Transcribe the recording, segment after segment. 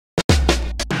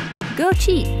Go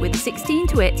cheap with the 16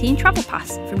 to 18 Travel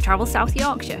Pass from Travel South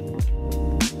Yorkshire.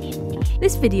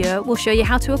 This video will show you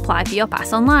how to apply for your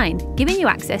pass online, giving you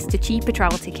access to cheaper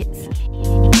travel tickets.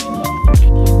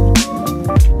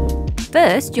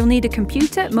 First, you'll need a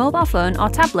computer, mobile phone or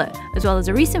tablet, as well as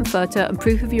a recent photo and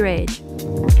proof of your age.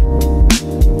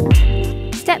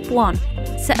 Step 1.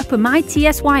 Set up a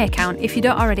MyTSY account if you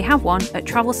don't already have one at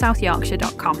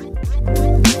travelsouthyorkshire.com.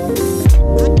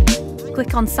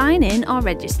 Click on Sign In or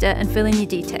Register and fill in your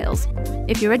details.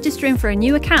 If you're registering for a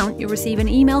new account, you'll receive an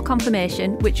email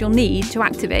confirmation which you'll need to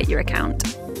activate your account.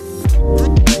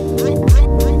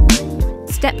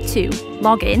 Step 2.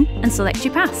 Log in and select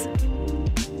your pass.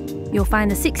 You'll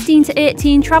find the 16 to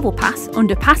 18 Travel Pass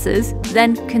under Passes,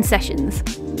 then Concessions.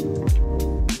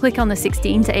 Click on the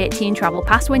 16 to 18 Travel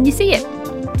Pass when you see it.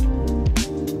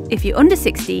 If you're under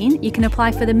 16, you can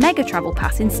apply for the Mega Travel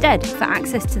Pass instead for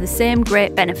access to the same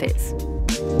great benefits.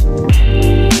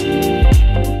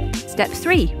 Step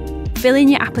 3. Fill in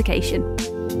your application.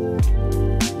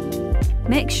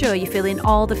 Make sure you fill in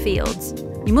all the fields.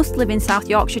 You must live in South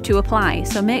Yorkshire to apply,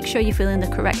 so make sure you fill in the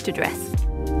correct address.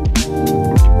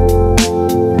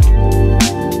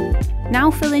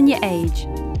 Now fill in your age.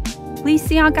 Please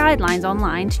see our guidelines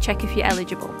online to check if you're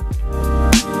eligible.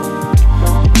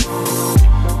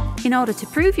 In order to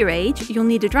prove your age, you'll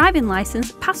need a driving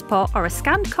licence, passport or a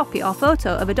scanned copy or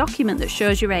photo of a document that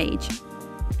shows your age.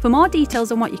 For more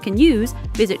details on what you can use,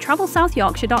 visit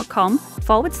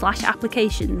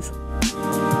travelsouthyorkshire.com/applications.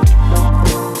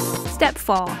 Step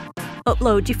 4.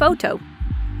 Upload your photo.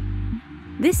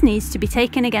 This needs to be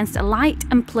taken against a light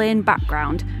and plain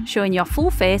background, showing your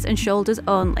full face and shoulders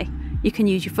only. You can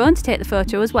use your phone to take the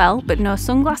photo as well, but no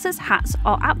sunglasses, hats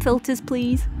or app filters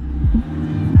please.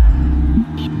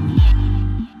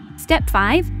 Step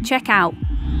 5. Check out.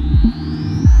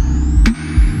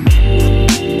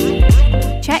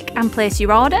 Check and place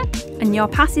your order, and your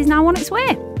pass is now on its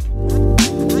way.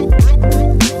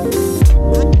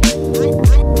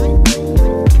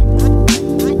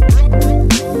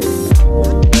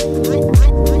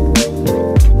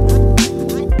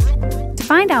 To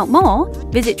find out more,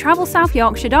 visit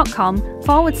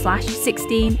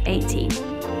travelsouthyorkshire.com/1618.